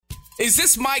Is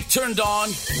this mic turned on?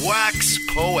 Wax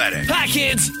Poetic. Hi,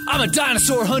 kids. I'm a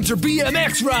dinosaur hunter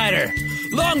BMX rider.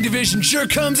 Long division sure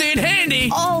comes in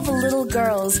handy. All the little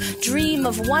girls dream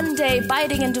of one day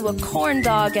biting into a corn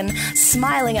dog and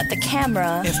smiling at the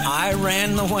camera. If I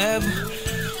ran the web,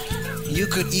 you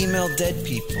could email dead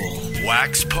people.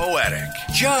 Wax Poetic.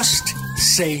 Just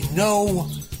say no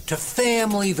to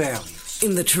family values.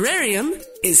 In the terrarium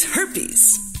is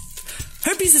Herpes.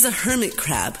 Herpes is a hermit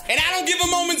crab. And I don't give a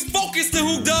moment's focus to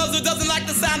who does or doesn't like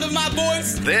the sound of my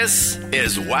voice. This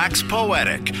is Wax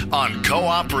Poetic on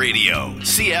Co-op Radio,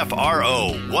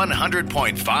 CFRO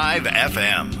 100.5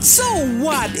 FM. So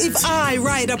what if I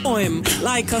write a poem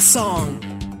like a song?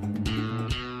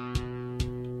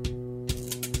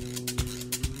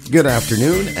 Good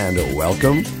afternoon and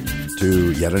welcome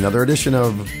to yet another edition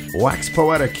of Wax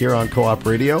Poetic here on Co-op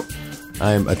Radio.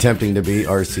 I'm attempting to be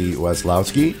R.C.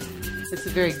 Weslowski. It's a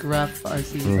very gruff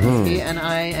R.C. Weslowski, and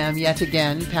I am yet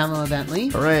again Pamela Bentley.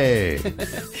 Hooray!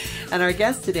 And our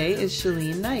guest today is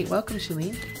Shalene Knight. Welcome,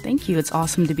 Shalene. Thank you. It's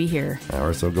awesome to be here.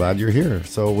 We're so glad you're here.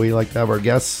 So we like to have our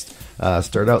guests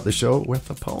start out the show with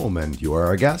a poem, and you are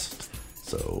our guest.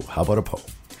 So how about a poem?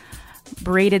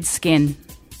 Braided skin.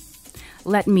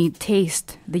 Let me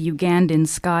taste the Ugandan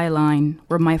skyline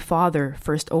where my father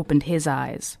first opened his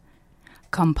eyes.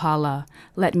 Kampala,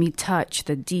 let me touch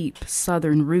the deep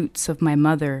southern roots of my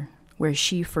mother where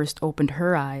she first opened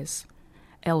her eyes.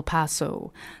 El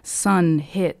Paso, sun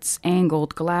hits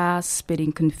angled glass,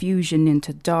 spitting confusion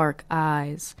into dark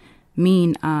eyes,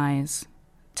 mean eyes,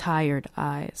 tired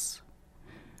eyes.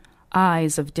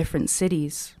 Eyes of different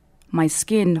cities. My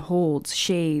skin holds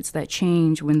shades that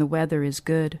change when the weather is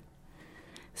good.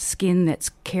 Skin that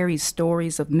carries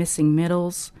stories of missing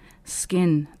middles,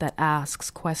 skin that asks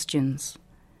questions.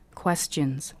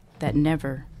 Questions that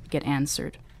never get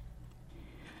answered.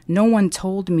 No one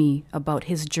told me about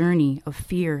his journey of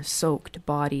fear-soaked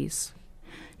bodies.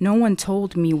 No one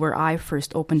told me where I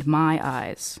first opened my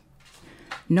eyes.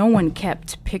 No one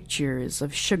kept pictures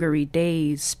of sugary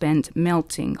days spent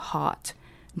melting hot,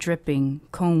 dripping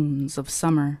cones of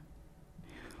summer.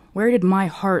 Where did my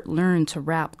heart learn to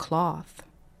wrap cloth?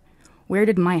 Where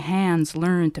did my hands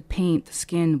learn to paint the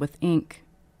skin with ink?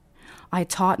 I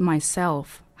taught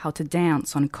myself how to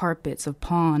dance on carpets of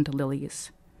pond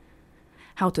lilies,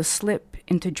 how to slip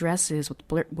into dresses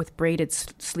with braided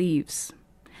sleeves,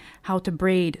 how to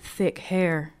braid thick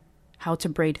hair, how to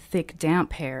braid thick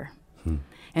damp hair,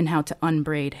 and how to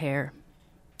unbraid hair.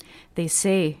 They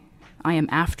say I am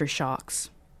aftershocks,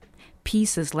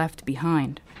 pieces left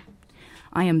behind.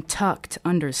 I am tucked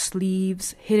under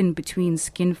sleeves, hidden between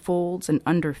skin folds and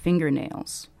under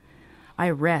fingernails.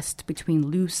 I rest between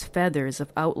loose feathers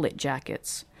of outlet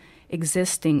jackets,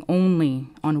 existing only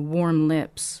on warm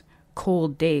lips,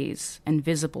 cold days, and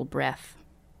visible breath.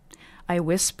 I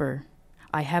whisper,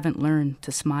 I haven't learned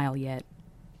to smile yet.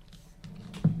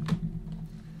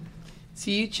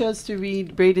 So you chose to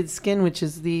read Braided Skin, which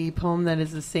is the poem that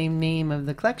is the same name of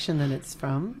the collection that it's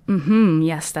from.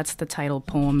 Yes, that's the title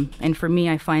poem. And for me,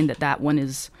 I find that one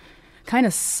is kind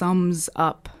of sums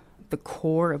up the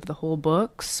core of the whole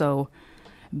book. So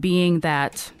being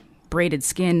that Braided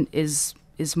Skin is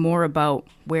more about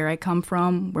where I come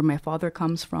from, where my father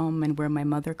comes from, and where my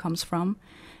mother comes from.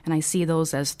 And I see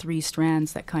those as three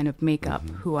strands that kind of make up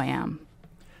who I am.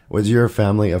 Was your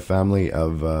family a family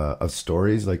of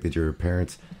stories? Like, did your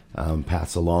parents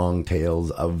pass along tales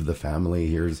of the family?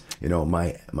 Here's,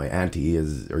 my auntie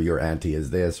is, or your auntie is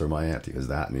this, or my auntie is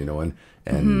that,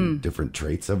 and different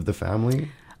traits of the family?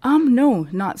 No,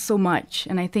 not so much.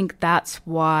 And I think that's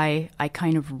why I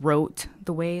kind of wrote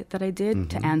the way that I did,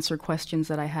 to answer questions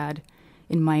that I had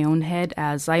in my own head,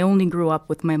 as I only grew up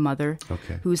with my mother,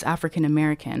 who's African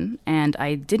American, and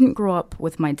I didn't grow up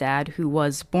with my dad, who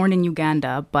was born in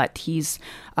Uganda, but he's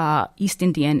East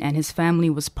Indian, and his family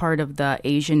was part of the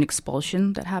Asian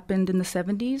expulsion that happened in the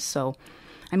 70s. So,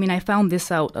 I found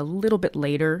this out a little bit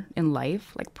later in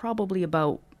life, like probably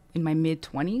about in my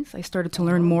mid-20s. I started to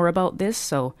learn more about this,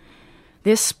 so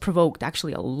this provoked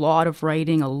actually a lot of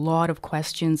writing, a lot of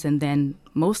questions, and then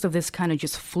most of this kind of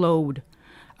just flowed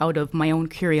out of my own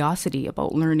curiosity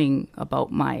about learning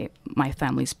about my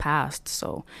family's past.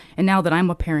 So, and now that I'm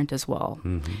a parent as well,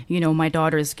 my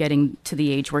daughter is getting to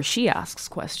the age where she asks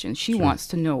questions. She wants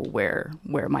to know where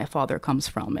my father comes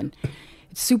from, and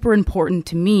it's super important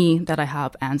to me that I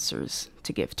have answers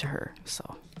to give to her.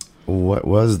 So, what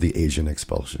was the Asian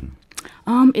expulsion?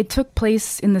 It took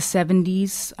place in the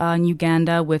 70s in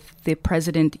Uganda with the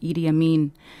President Idi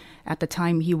Amin. At the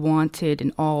time, he wanted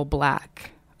an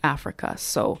all-black Africa.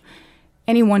 So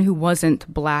anyone who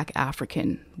wasn't black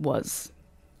African was,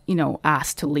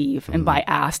 asked to leave. And by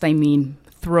asked, I mean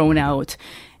thrown out.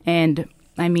 And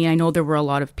I mean, I know there were a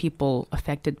lot of people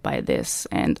affected by this,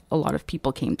 and a lot of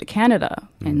people came to Canada,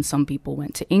 and some people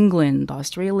went to England,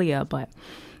 Australia, but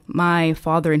my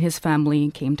father and his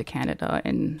family came to Canada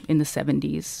in the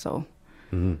 70s, so...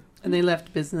 And they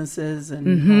left businesses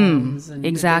and homes. And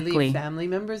exactly. Did they leave family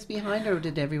members behind, or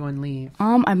did everyone leave?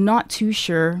 I'm not too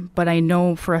sure, but I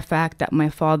know for a fact that my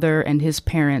father and his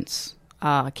parents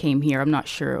came here. I'm not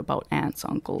sure about aunts,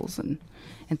 uncles, and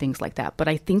things like that. But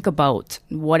I think about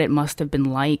what it must have been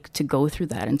like to go through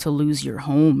that and to lose your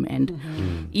home.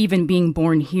 And even being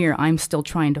born here, I'm still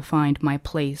trying to find my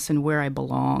place and where I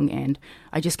belong. And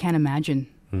I just can't imagine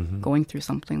going through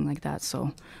something like that.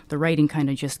 So the writing kind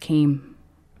of just came,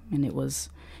 and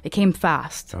it came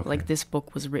fast. Okay. Like this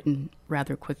book was written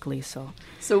rather quickly. So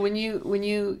when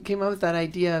you came up with that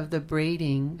idea of the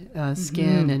braiding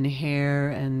skin and hair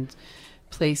and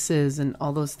places and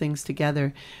all those things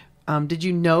together, did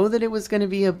you know that it was going to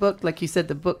be a book? Like you said,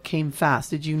 the book came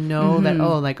fast. Did you know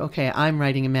that, okay, I'm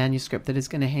writing a manuscript that is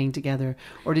going to hang together?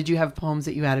 Or did you have poems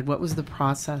that you added? What was the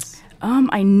process?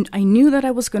 I knew that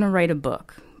I was going to write a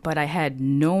book, but I had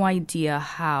no idea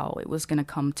how it was going to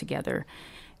come together.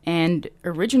 And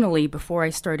originally, before I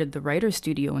started the writer's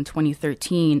studio in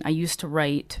 2013, I used to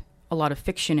write a lot of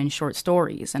fiction and short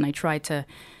stories, and I tried to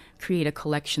create a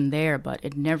collection there, but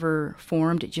it never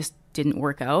formed. It just didn't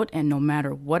work out, and no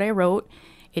matter what I wrote,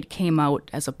 it came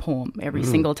out as a poem every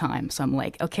single time. So I'm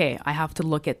like, okay, I have to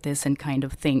look at this and kind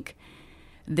of think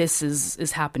this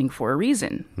is happening for a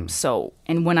reason. So,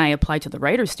 and when I applied to the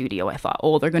writer's studio, I thought,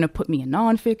 they're going to put me in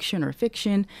nonfiction or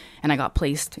fiction, and I got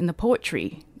placed in the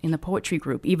poetry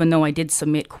group, even though I did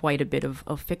submit quite a bit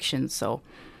of fiction. So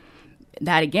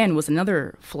that again was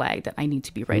another flag that I need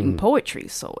to be writing poetry.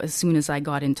 So as soon as I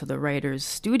got into the writer's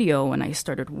studio and I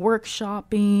started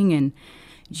workshopping, and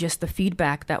just the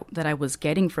feedback that I was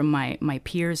getting from my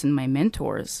peers and my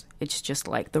mentors, it's just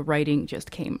like the writing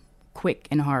just came quick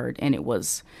and hard. And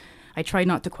I tried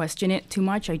not to question it too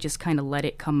much. I just kind of let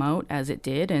it come out as it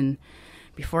did. And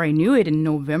before I knew it, in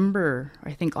November,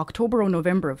 I think October or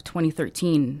November of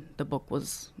 2013, the book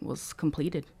was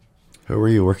completed. Who were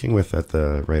you working with at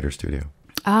the writer studio?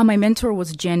 My mentor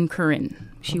was Jen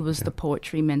Curran. She was the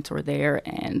poetry mentor there,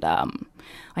 and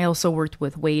I also worked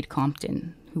with Wade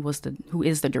Compton, who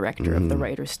is the director of the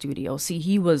writer studio. See,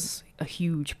 he was a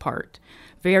huge part,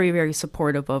 very, very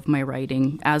supportive of my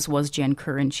writing, as was Jen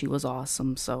Curran. She was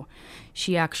awesome. So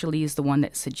she actually is the one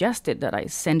that suggested that I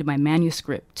send my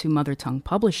manuscript to Mother Tongue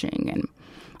Publishing, and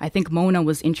I think Mona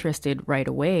was interested right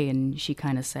away, and she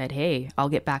kind of said, hey, I'll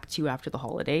get back to you after the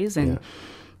holidays. And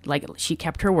like, she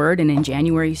kept her word, and in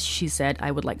January she said,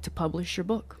 I would like to publish your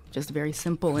book. Just very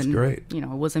simple. That's and great. It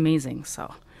was amazing.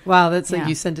 So wow, that's like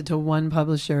you sent it to one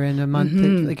publisher, and a month,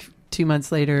 like 2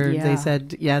 months later, they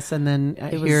said yes, and then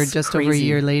here just crazy. Over a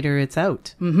year later, it's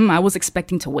out. I was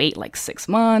expecting to wait like 6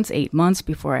 months, 8 months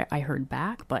before I heard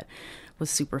back, but it was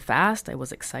super fast. I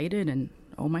was excited, and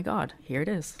oh my God, here it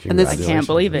is. And this, I can't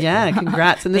believe it. Yeah,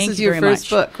 congrats. And this is your first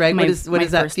book, right? What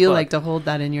does that feel like to hold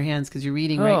that in your hands? Because you're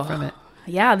reading right from it.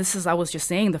 Yeah, I was just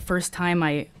saying, this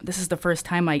is the first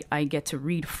time I get to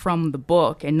read from the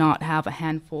book and not have a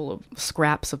handful of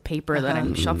scraps of paper that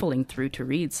I'm shuffling through to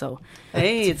read. So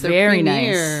hey, it's very a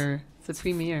premiere. Nice. It's a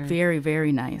premiere. Very,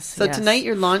 very nice. So tonight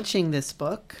you're launching this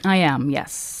book. I am,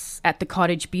 yes. At the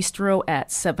Cottage Bistro at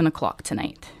 7:00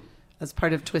 tonight. As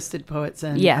part of Twisted Poets,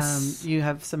 and yes. You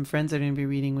have some friends that are going to be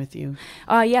reading with you.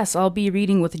 Yes, I'll be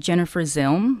reading with Jennifer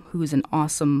Zilm, who's an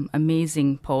awesome,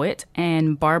 amazing poet,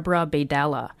 and Barbara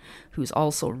Baidala, who's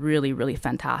also really, really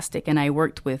fantastic. And I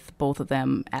worked with both of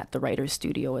them at the writer's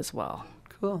studio as well.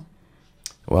 Cool.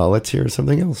 Well, let's hear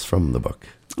something else from the book.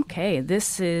 Okay,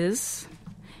 this is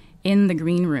In the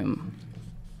Green Room.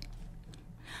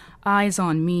 Eyes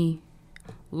on me,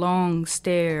 long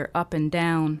stare up and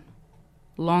down.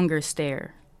 Longer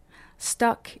stare.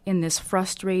 Stuck in this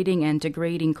frustrating and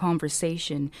degrading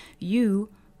conversation, you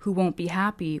who won't be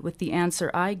happy with the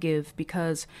answer I give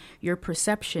because your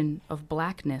perception of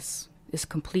blackness is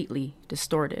completely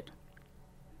distorted.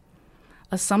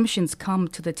 Assumptions come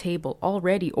to the table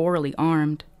already orally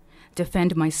armed,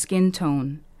 defend my skin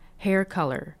tone, hair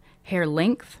color, hair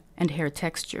length, and hair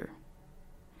texture.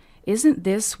 Isn't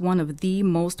this one of the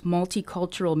most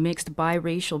multicultural mixed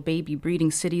biracial baby breeding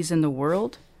cities in the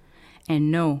world?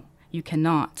 And no, you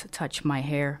cannot touch my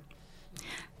hair.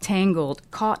 Tangled,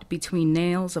 caught between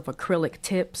nails of acrylic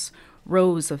tips,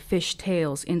 rows of fish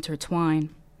tails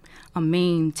intertwine. A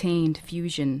maintained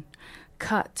fusion.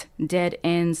 Cut dead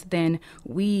ends, then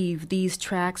weave these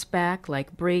tracks back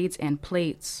like braids and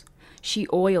plaits. She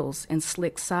oils and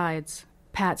slicks sides,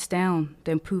 pats down,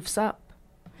 then poofs up.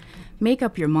 Make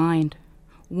up your mind.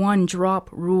 One drop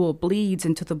rule bleeds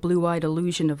into the blue-eyed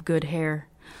illusion of good hair.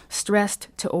 Stressed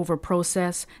to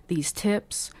overprocess these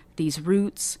tips, these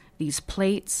roots, these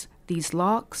plaits, these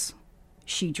locks,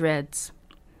 she dreads.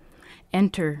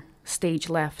 Enter stage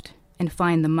left and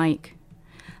find the mic.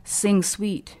 Sing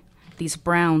sweet these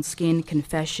brown skin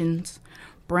confessions.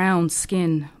 Brown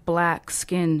skin, black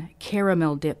skin,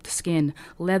 caramel-dipped skin,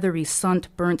 leathery,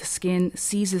 sun-burnt skin,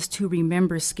 seizes to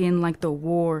remember skin like the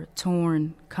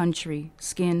war-torn country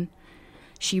skin.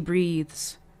 She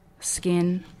breathes.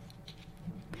 Skin.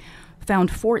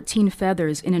 Found 14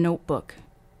 feathers in a notebook,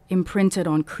 imprinted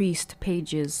on creased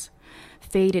pages.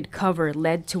 Faded cover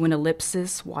led to an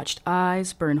ellipsis, watched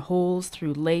eyes burn holes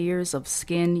through layers of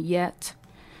skin, yet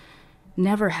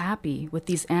never happy with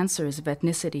these answers of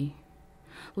ethnicity.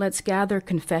 Let's gather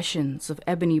confessions of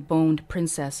ebony-boned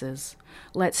princesses.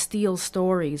 Let's steal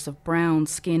stories of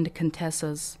brown-skinned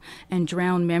contessas and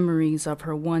drown memories of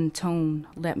her one tone.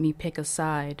 Let me pick a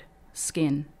side.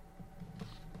 Skin.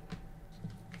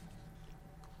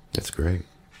 That's great.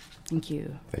 Thank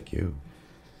you. Thank you.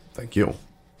 Thank you.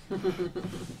 Do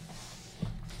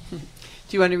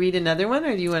you want to read another one,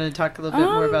 or do you want to talk a little bit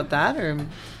more about that? Or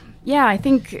yeah, I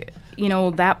think,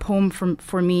 that poem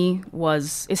for me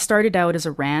it started out as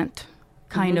a rant,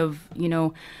 kind of,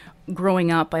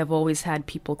 growing up, I've always had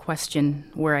people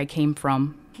question where I came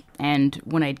from. And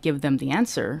when I'd give them the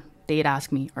answer, they'd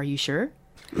ask me, "Are you sure?"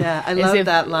 Yeah, I love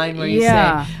that line where you say,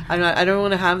 I don't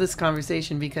want to have this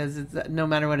conversation because no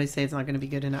matter what I say, it's not going to be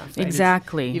good enough. Right?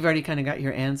 Exactly. You've already kind of got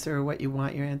your answer, or what you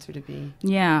want your answer to be.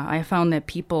 Yeah, I found that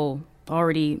people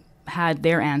already had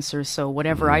their answers, so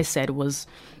whatever I said was,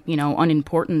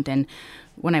 unimportant. And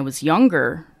when I was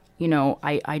younger,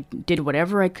 I did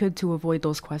whatever I could to avoid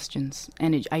those questions.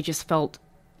 And I just felt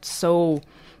so,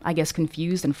 I guess,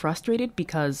 confused and frustrated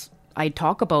because I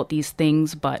talk about these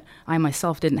things, but I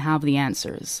myself didn't have the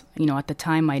answers. At the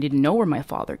time, I didn't know where my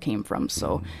father came from.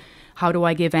 So how do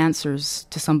I give answers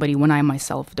to somebody when I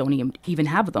myself don't even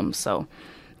have them? So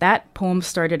that poem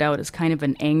started out as kind of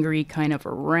an angry kind of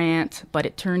a rant, but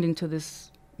it turned into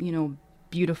this,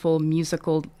 beautiful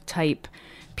musical type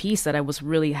piece that I was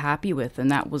really happy with.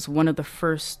 And that was one of the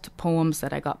first poems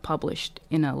that I got published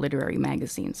in a literary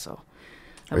magazine. So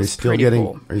Are you still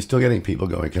getting people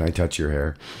going, "Can I touch your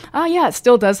hair?" Yeah, it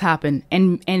still does happen.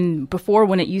 And before,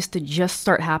 when it used to just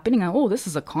start happening, this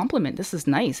is a compliment. This is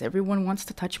nice. Everyone wants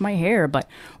to touch my hair. But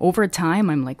over time,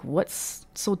 I'm like, what's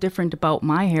so different about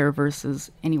my hair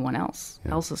versus anyone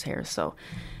else's hair? So,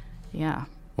 yeah.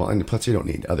 Well, and plus you don't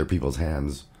need other people's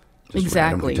hands just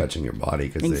randomly touching your body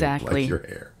because they like your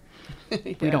hair.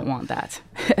 We don't want that.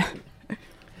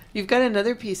 You've got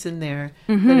another piece in there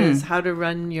that is how to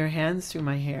run your hands through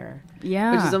my hair.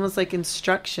 Yeah. Which is almost like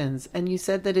instructions. And you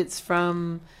said that it's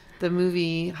from the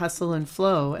movie Hustle and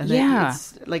Flow, and that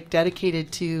it's like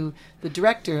dedicated to the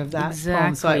director of that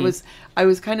poem. So I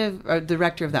was kind of the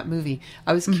director of that movie.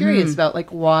 I was curious about like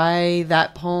why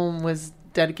that poem was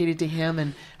dedicated to him,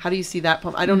 and how do you see that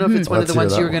poem? I don't know if it's one of the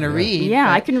ones you were going to read.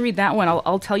 Yeah, I can read that one.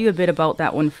 I'll tell you a bit about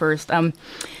that one first.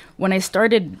 When I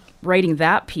started writing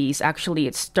that piece, actually,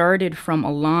 it started from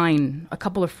a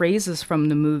couple of phrases from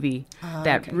the movie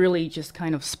that really just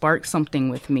kind of sparked something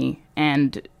with me.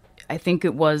 And I think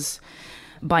it was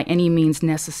by any means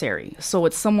necessary. So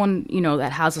it's someone,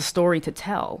 that has a story to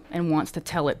tell and wants to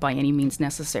tell it by any means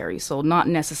necessary. So not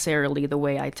necessarily the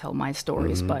way I tell my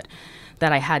stories, but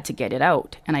that I had to get it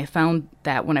out. And I found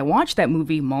that when I watched that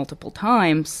movie multiple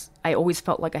times, I always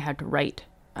felt like I had to write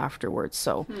afterwards.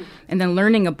 So, and then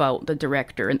learning about the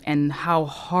director and how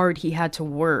hard he had to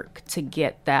work to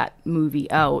get that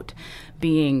movie out,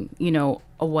 being,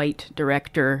 a white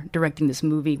director directing this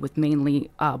movie with mainly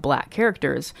black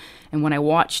characters. And when I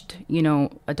watched,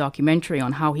 a documentary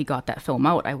on how he got that film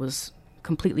out, I was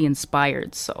completely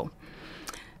inspired. So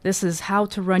this is how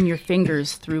to run your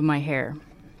fingers through my hair.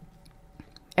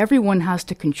 Everyone has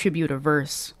to contribute a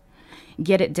verse.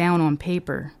 Get it down on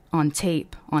paper, on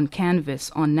tape, on canvas,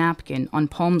 on napkin, on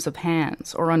palms of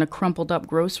hands, or on a crumpled up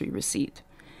grocery receipt.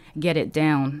 Get it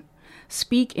down.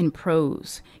 Speak in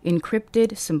prose,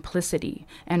 encrypted simplicity,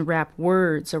 and wrap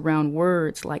words around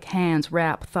words like hands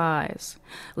wrap thighs.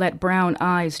 Let brown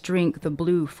eyes drink the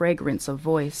blue fragrance of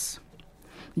voice.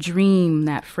 Dream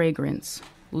that fragrance.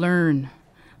 Learn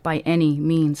by any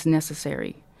means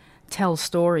necessary. Tell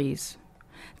stories.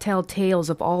 Tell tales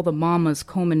of all the mamas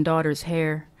combing daughters'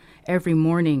 hair. Every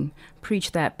morning,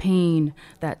 preach that pain,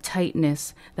 that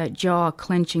tightness, that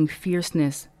jaw-clenching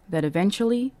fierceness that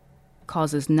eventually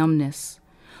causes numbness.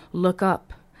 Look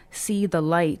up, See the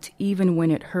light even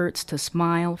when it hurts to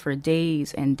smile for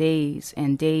days and days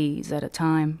and days at a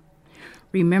time.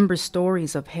 Remember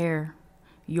stories of hair,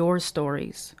 your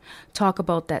stories. Talk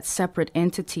about that separate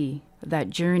entity, that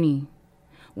journey.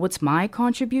 What's my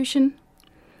contribution?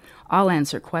 I'll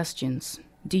answer questions.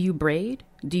 Do you braid?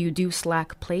 Do you do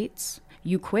slack plaits?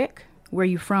 You quick? Where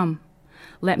you from?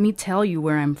 Let me tell you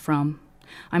where I'm from.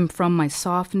 I'm from my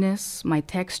softness, my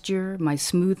texture, my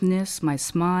smoothness, my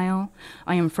smile.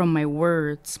 I am from my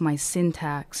words, my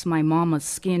syntax, my mama's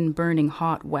skin burning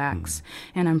hot wax,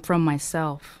 and I'm from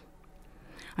myself.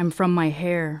 I'm from my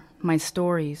hair, my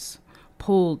stories,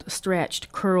 pulled,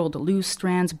 stretched, curled, loose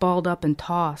strands balled up and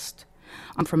tossed.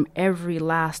 I'm from every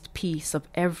last piece of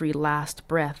every last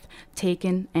breath,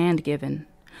 taken and given.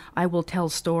 I will tell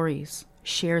stories,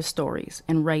 share stories,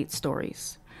 and write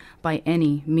stories, by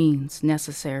any means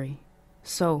necessary.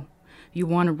 So, you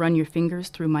want to run your fingers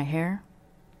through my hair?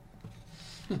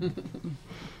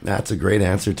 That's a great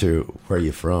answer to where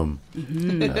you're from.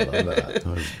 Mm-hmm. I love that. That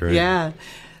was great. Yeah.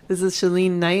 This is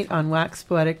Shalene Knight on Wax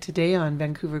Poetic today on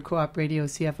Vancouver Co-op Radio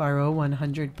CFRO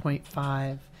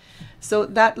 100.5. So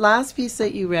that last piece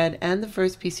that you read and the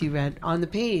first piece you read on the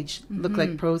page look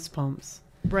like prose poems.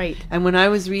 Right. And when I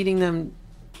was reading them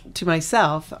to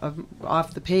myself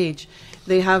off the page,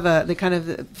 they kind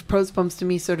of prose poems to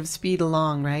me sort of speed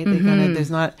along, right? They kind of,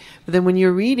 there's not, but then when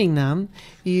you're reading them,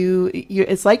 you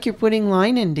it's like you're putting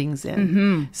line endings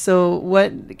in. So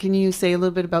what, can you say a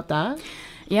little bit about that?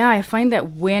 Yeah, I find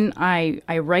that when I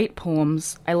write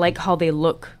poems, I like how they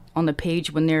look on the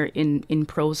page when they're in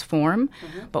prose form,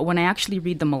 but when I actually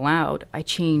read them aloud, I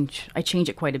change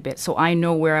it quite a bit. So I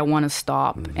know where I want to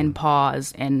stop and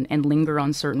pause and linger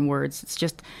on certain words. It's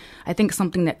just, I think,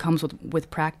 something that comes with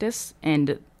practice,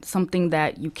 and something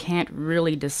that you can't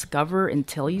really discover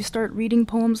until you start reading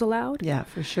poems aloud. Yeah,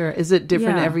 for sure. Is it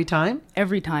different every time?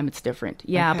 Every time it's different.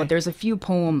 Yeah, Okay. but there's a few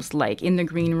poems like In the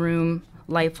Green Room,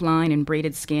 Lifeline, and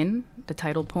Braided Skin, the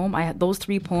title poem. Those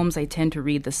three poems I tend to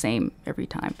read the same every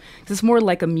time. It's more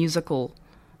like a musical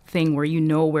thing where you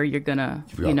know where you're gonna,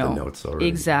 You've got the notes already.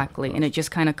 Exactly, and it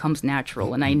just kind of comes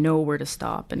natural, and I know where to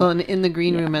stop. And Well, in the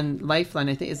Green Room and Lifeline,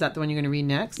 I think, is that the one you're going to read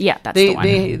next? Yeah, that's the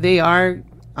one. They are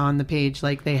on the page,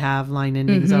 like they have line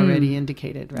endings already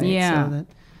indicated, right? Yeah. So that,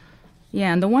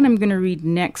 yeah, and the one I'm going to read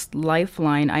next,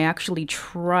 Lifeline, I actually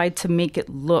tried to make it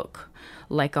look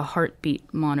like a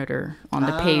heartbeat monitor on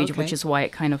the page, okay. which is why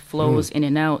it kind of flows in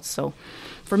and out. So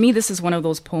for me, this is one of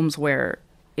those poems where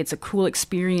it's a cool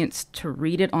experience to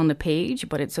read it on the page,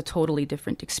 but it's a totally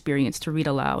different experience to read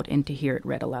aloud and to hear it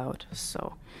read aloud.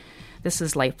 So this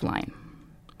is Lifeline.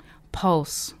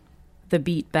 Pulse, the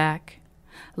beat back.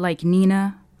 Like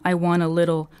Nina, I want a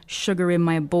little sugar in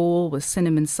my bowl with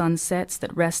cinnamon sunsets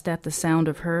that rest at the sound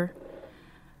of her.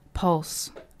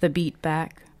 Pulse, the beat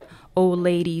back. Oh,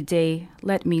 Lady Day,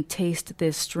 let me taste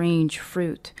this strange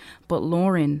fruit. But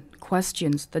Lauren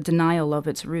questions the denial of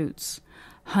its roots.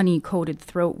 Honey-coated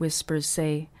throat whispers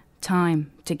say,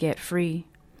 time to get free.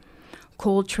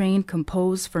 Coltrane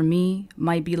composed for me,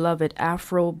 my beloved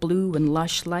Afro blue and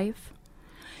lush life.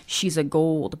 She's a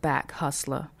gold back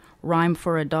hustler. Rhyme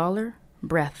for $1,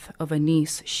 breath of a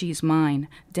niece, she's mine.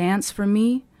 Dance for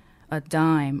me, a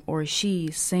dime. Or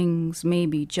she sings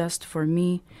maybe just for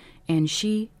me, and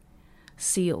she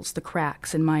seals the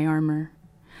cracks in my armor.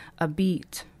 A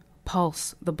beat,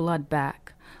 pulse the blood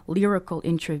back. Lyrical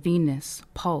intravenous,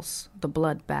 pulse the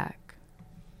blood back.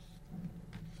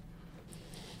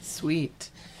 sweet.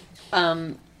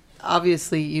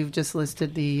 Obviously, you've just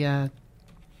listed the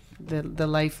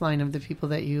lifeline of the people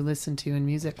that you listen to in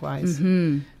music-wise.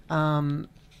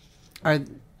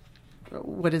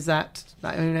 What is that?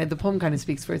 I mean, the poem kind of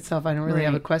speaks for itself. I don't really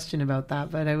have a question about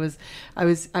that, but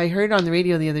I heard on the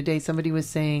radio the other day somebody was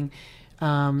saying,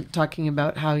 talking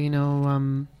about how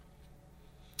the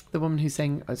woman who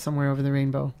sang Somewhere Over the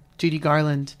Rainbow, Judy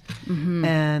Garland,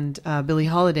 and Billie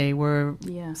Holiday were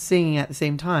singing at the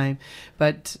same time,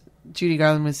 but Judy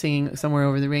Garland was singing Somewhere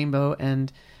Over the Rainbow,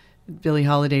 and Billie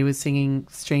Holiday was singing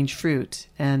Strange Fruit,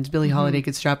 and Billie Holiday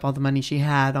could strap all the money she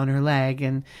had on her leg,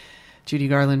 and Judy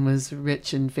Garland was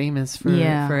rich and famous for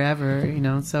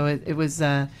forever, So it was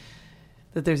that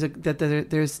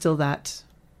there's still that,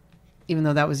 even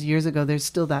though that was years ago, there's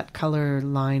still that color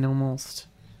line almost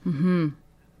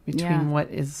between what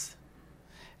is.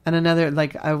 And another,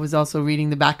 I was also reading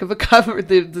the back of a cover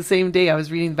the same day. I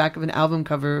was reading the back of an album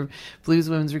cover of Blues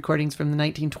Women's recordings from the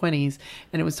 1920s.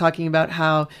 And it was talking about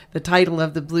how the title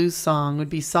of the blues song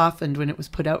would be softened when it was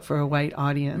put out for a white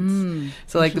audience.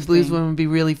 So the blues woman would be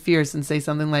really fierce and say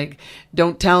something like,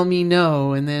 "Don't tell me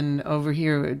no." And then over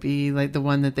here it would be the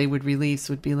one that they would release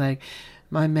would be like,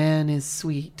 my man is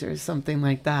sweet or something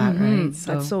like that, right?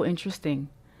 So That's so interesting.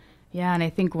 Yeah, and I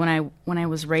think when I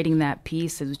was writing that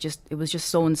piece, it was just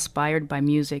so inspired by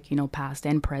music, past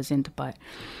and present. But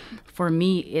for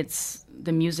me,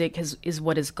 the music is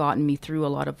what has gotten me through a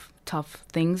lot of tough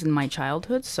things in my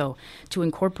childhood. So to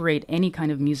incorporate any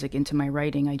kind of music into my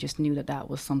writing, I just knew that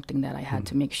was something that I had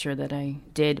to make sure that I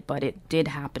did. But it did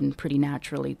happen pretty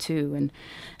naturally too. And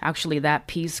actually, that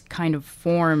piece kind of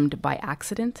formed by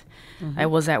accident. I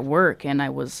was at work and I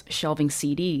was shelving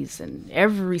CDs, and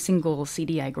every single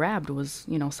CD I grabbed was,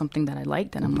 something that I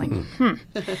liked. And I'm like,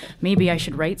 maybe I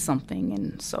should write something.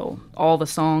 And so all the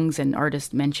songs and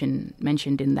artists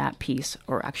mentioned in that piece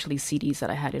are actually CDs that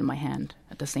I had in my hand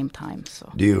at the same time.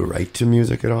 So do you write to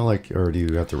music at all, or do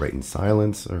you have to write in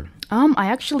silence, or?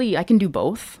 I can do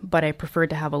both, but I prefer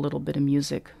to have a little bit of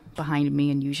music behind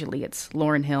me, and usually it's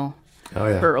Lauryn Hill. Oh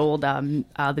yeah. Her old The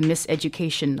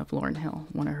Miseducation of Lauryn Hill,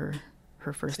 one of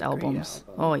her first albums.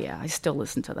 Oh yeah, I still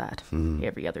listen to that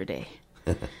every other day.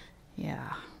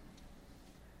 Yeah.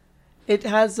 It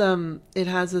has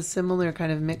a similar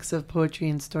kind of mix of poetry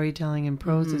and storytelling and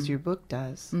prose as your book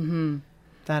does. Mm-hmm.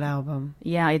 That album.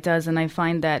 Yeah, it does, and I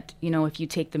find that if you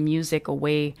take the music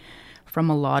away from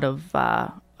a lot of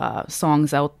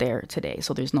songs out there today,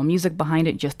 so there's no music behind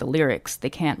it, just the lyrics,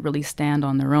 they can't really stand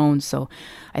on their own. So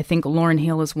I think Lauryn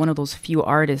Hill is one of those few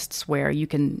artists where you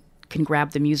can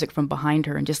grab the music from behind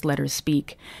her and just let her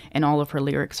speak, and all of her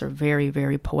lyrics are very,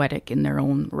 very poetic in their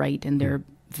own right, and they're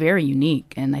very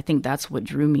unique, and I think that's what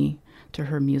drew me to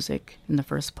her music in the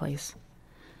first place.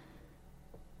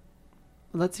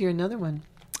 Let's hear another one.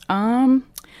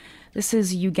 This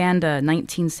is Uganda,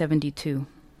 1972.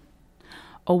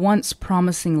 A once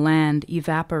promising land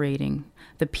evaporating,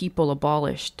 the people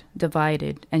abolished,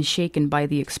 divided, and shaken by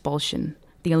the expulsion,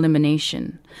 the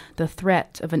elimination, the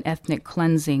threat of an ethnic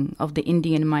cleansing of the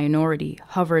Indian minority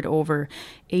hovered over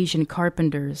Asian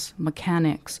carpenters,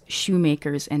 mechanics,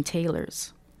 shoemakers, and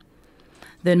tailors.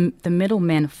 The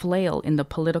middlemen flail in the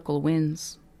political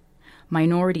winds.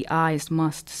 Minority eyes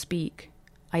must speak.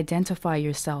 Identify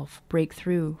yourself, break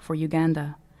through for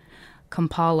Uganda.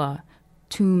 Kampala,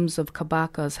 tombs of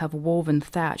kabakas have woven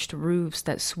thatched roofs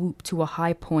that swoop to a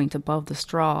high point above the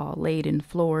straw-laden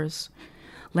floors,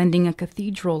 lending a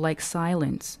cathedral-like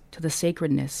silence to the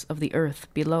sacredness of the earth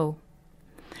below,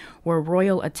 where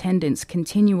royal attendants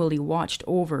continually watched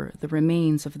over the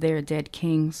remains of their dead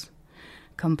kings.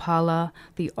 Kampala,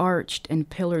 the arched and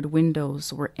pillared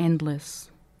windows were endless.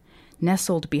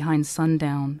 Nestled behind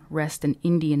sundown rest an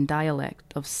Indian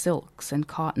dialect of silks and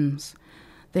cottons,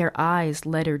 their eyes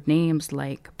lettered names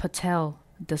like Patel,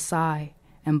 Desai,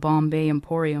 and Bombay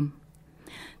Emporium.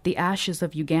 The ashes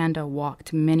of Uganda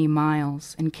walked many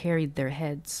miles and carried their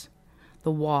heads.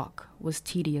 The walk was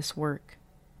tedious work.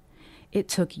 It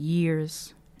took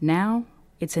years. Now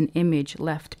it's an image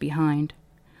left behind.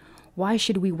 Why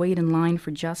should we wait in line for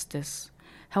justice?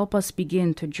 Help us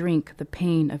begin to drink the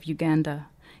pain of Uganda,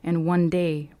 and one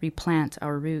day replant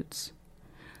our roots.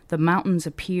 The mountains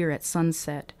appear at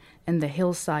sunset, and the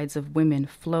hillsides of women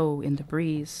flow in the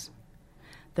breeze.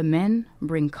 The men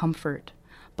bring comfort,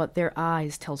 but their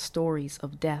eyes tell stories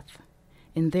of death.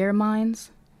 In their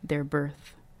minds, their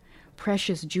birth.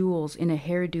 Precious jewels in a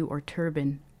hairdo or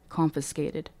turban,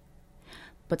 confiscated.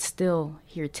 But still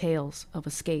hear tales of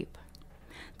escape.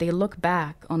 They look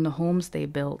back on the homes they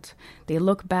built. They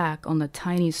look back on the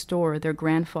tiny store their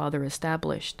grandfather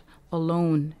established,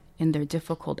 alone in their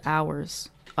difficult hours,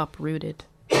 uprooted.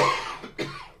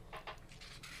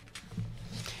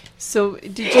 So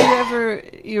did you ever,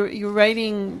 you're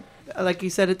writing, like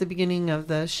you said at the beginning of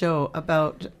the show,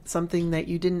 about something that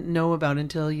you didn't know about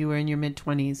until you were in your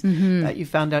mid-20s, that you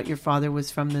found out your father was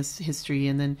from this history,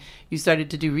 and then you started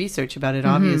to do research about it,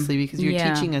 obviously, because you're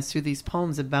teaching us through these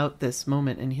poems about this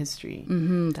moment in history.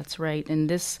 That's right. And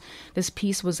this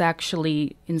piece was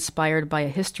actually inspired by a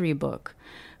history book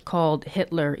called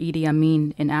Hitler, Idi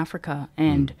Amin in Africa.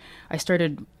 And I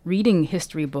started reading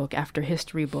history book after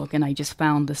history book, and I just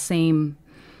found the same,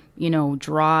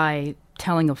 dry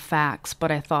telling of facts.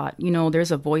 But I thought, there's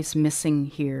a voice missing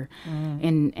here,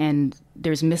 and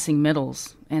there's missing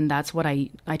middles. And that's what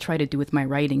I try to do with my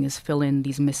writing, is fill in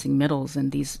these missing middles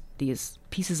and these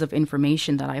pieces of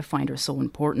information that I find are so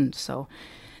important. So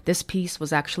this piece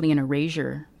was actually an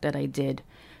erasure that I did.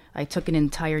 I took an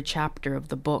entire chapter of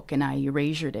the book and I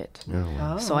erasured it.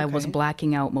 So I was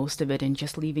blacking out most of it and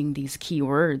just leaving these key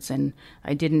words. And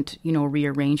I didn't,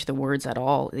 rearrange the words at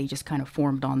all. They just kind of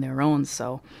formed on their own.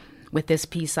 So with this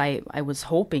piece, I was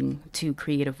hoping to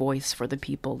create a voice for the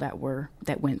people that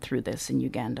went through this in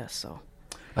Uganda. So,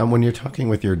 when you're talking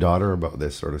with your daughter about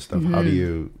this sort of stuff, how do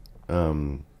you,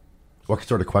 what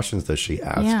sort of questions does she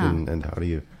ask, and how do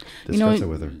you discuss it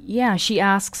with her? Yeah, she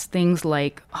asks things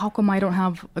like, how come I don't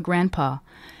have a grandpa?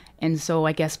 And so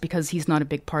I guess because he's not a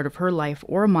big part of her life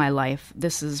or my life,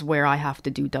 this is where I have to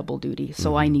do double duty.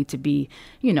 So I need to be,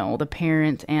 the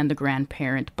parent and the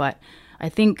grandparent. But I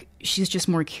think she's just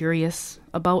more curious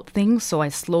about things. So I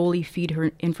slowly feed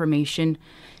her information.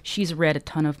 She's read a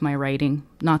ton of my writing.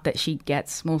 Not that she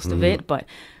gets most of it, but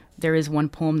there is one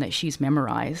poem that she's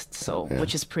memorized,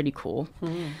 which is pretty cool.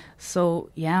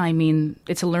 So, I mean,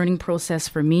 it's a learning process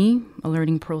for me, a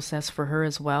learning process for her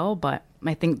as well. But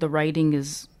I think the writing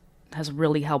has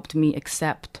really helped me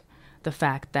accept the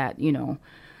fact that,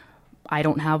 I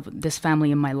don't have this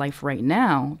family in my life right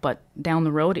now, but down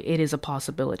the road, it is a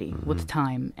possibility with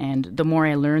time. And the more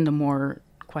I learn, the more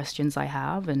questions I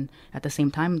have, and at the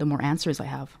same time, the more answers I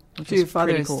have. So your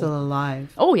father is still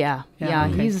alive? Oh, yeah.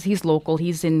 Okay. He's local.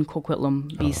 He's in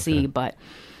Coquitlam, BC, but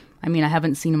I mean, I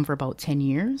haven't seen him for about 10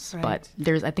 years, but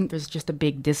I think there's just a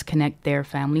big disconnect there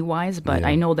family-wise, but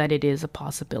I know that it is a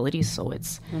possibility, so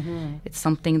it's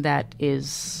something that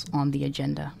is on the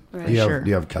agenda. Right. Do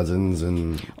you have cousins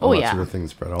and all that sort of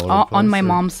things spread all over the place? On my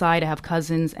mom's side, I have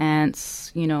cousins,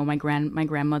 aunts, my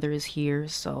grandmother is here,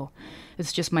 so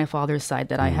it's just my father's side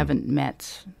that I haven't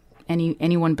met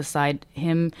anyone beside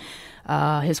him.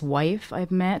 His wife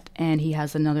I've met, and he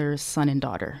has another son and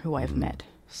daughter who I've met,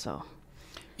 so...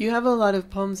 You have a lot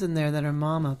of poems in there that are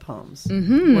mama poems,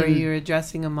 where you're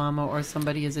addressing a mama or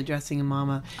somebody is addressing a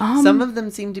mama. Some of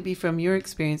them seem to be from your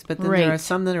experience, but then there are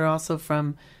some that are also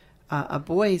from a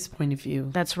boy's point of view.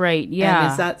 That's right,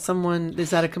 yeah. And is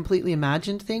that a completely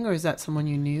imagined thing, or is that someone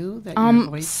you knew that you're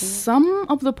voicing? Some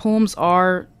of the poems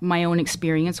are my own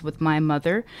experience with my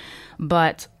mother,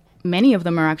 but many of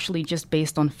them are actually just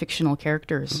based on fictional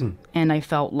characters. And I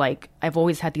felt like I've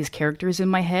always had these characters in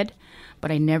my head, but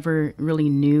I never really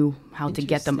knew how to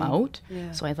get them out.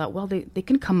 Yeah. So I thought, well, they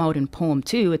can come out in poem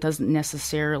too. It doesn't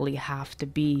necessarily have to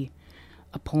be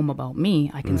a poem about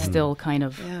me. I can still kind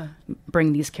of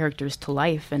bring these characters to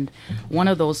life. And one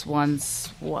of those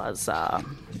ones was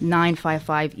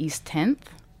 955 East 10th.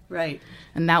 Right.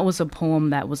 And that was a poem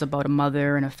that was about a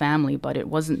mother and a family, but it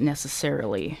wasn't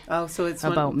necessarily so it's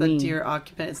about the me. Dear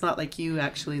Occupant. It's not like you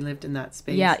actually lived in that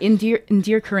space. Yeah, in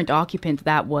Dear Current Occupant,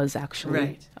 that was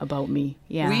actually about me.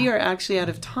 Yeah. We are actually out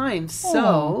of time,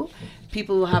 so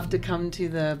people will have to come to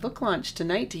the book launch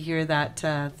tonight to hear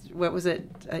that, what was it,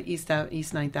 East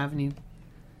 9th Avenue?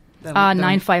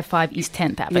 955 East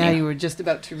 10th Avenue. Yeah, you were just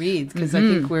about to read, because I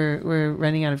think we're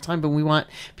running out of time, but we want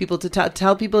people to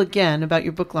tell people again about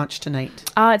your book launch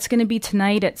tonight. It's going to be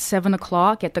tonight at 7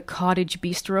 o'clock at the Cottage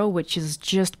Bistro, which is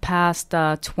just past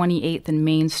 28th and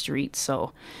Main Street,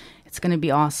 so it's going to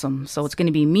be awesome. So it's going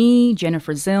to be me,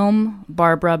 Jennifer Zilm,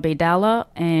 Barbara Baydala,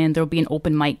 and there'll be an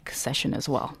open mic session as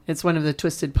well. It's one of the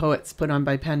Twisted Poets put on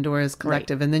by Pandora's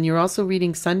Collective. Right. And then you're also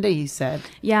reading Sunday, you said.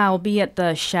 Yeah, I'll be at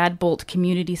the Shadbolt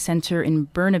Community Center in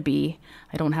Burnaby.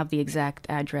 I don't have the exact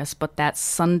address, but that's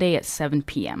Sunday at 7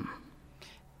 p.m.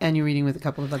 And you're reading with a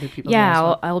couple of other people. Yeah, there as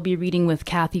well. I'll be reading with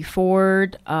Kathy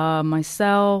Ford,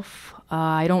 myself.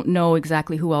 I don't know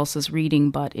exactly who else is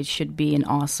reading, but it should be an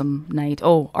awesome night.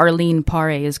 Oh, Arlene Pare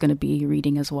is going to be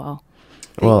reading as well.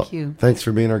 Thank you. Thanks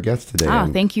for being our guest today.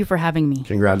 Thank you for having me.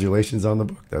 Congratulations on the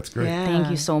book. That's great. Yeah. Thank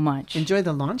you so much. Enjoy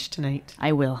the launch tonight.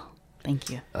 I will. Thank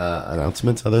you.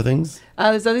 Announcements, other things?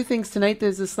 There's other things tonight.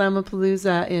 There's a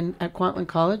Slamapalooza at Kwantlen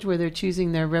College, where they're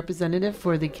choosing their representative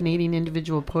for the Canadian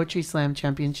Individual Poetry Slam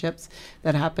Championships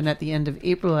that happen at the end of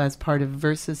April as part of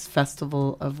Versus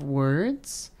Festival of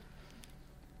Words.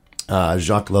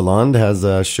 Jacques Lalonde has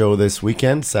a show this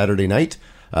weekend, Saturday night.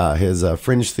 His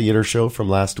Fringe Theater show from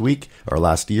last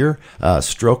year,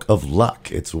 Stroke of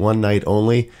Luck. It's one night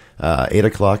only, 8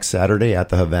 o'clock Saturday at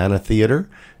the Havana Theater.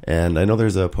 And I know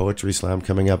there's a poetry slam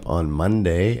coming up on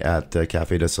Monday at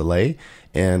Café de Soleil.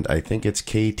 And I think it's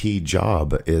KT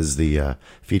Job is the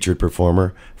featured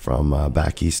performer from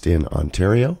back east in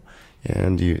Ontario.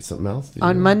 And something else?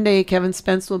 On Monday, Kevin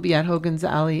Spence will be at Hogan's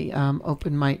Alley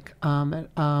open mic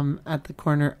at the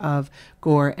corner of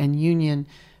Gore and Union,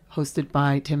 hosted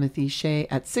by Timothy Shea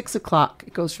at 6 o'clock.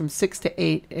 It goes from 6 to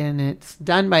 8, and it's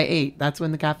done by 8. That's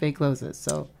when the cafe closes.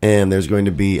 And there's going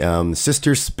to be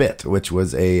Sister Spit, which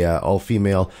was a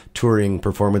all-female touring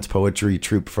performance poetry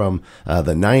troupe from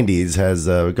the 90s, has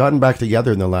gotten back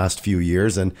together in the last few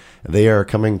years, and they are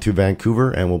coming to Vancouver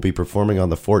and will be performing on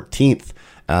the 14th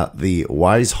at the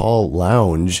Wise Hall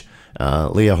Lounge.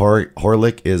 Leah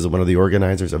Horlick is one of the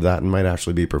organizers of that and might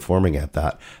actually be performing at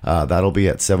that. That'll be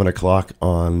at 7 o'clock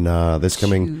on this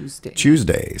coming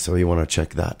Tuesday. So you want to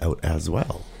check that out as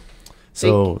well.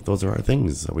 So those are our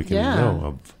things that we can know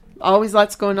of. Always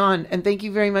lots going on. And thank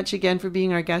you very much again for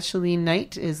being our guest. Shalene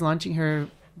Knight is launching her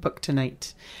book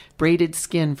tonight, Braided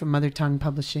Skin, from Mother Tongue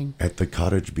Publishing. At the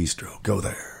Cottage Bistro. Go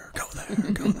there. Go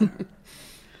there. Go there.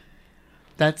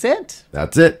 That's it.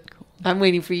 That's it. I'm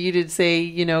waiting for you to say,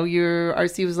 you're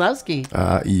R.C. Weslowski.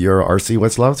 You're R.C.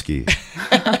 Weslowski.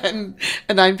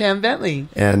 and I'm Pam Bentley.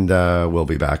 And we'll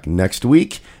be back next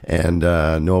week. And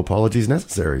no apologies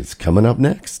necessary. It's coming up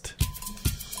next.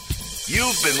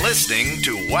 You've been listening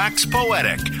to Wax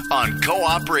Poetic on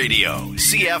Co-op Radio,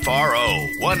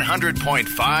 CFRO 100.5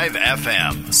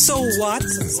 FM. So what?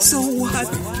 So what?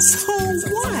 So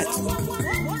what?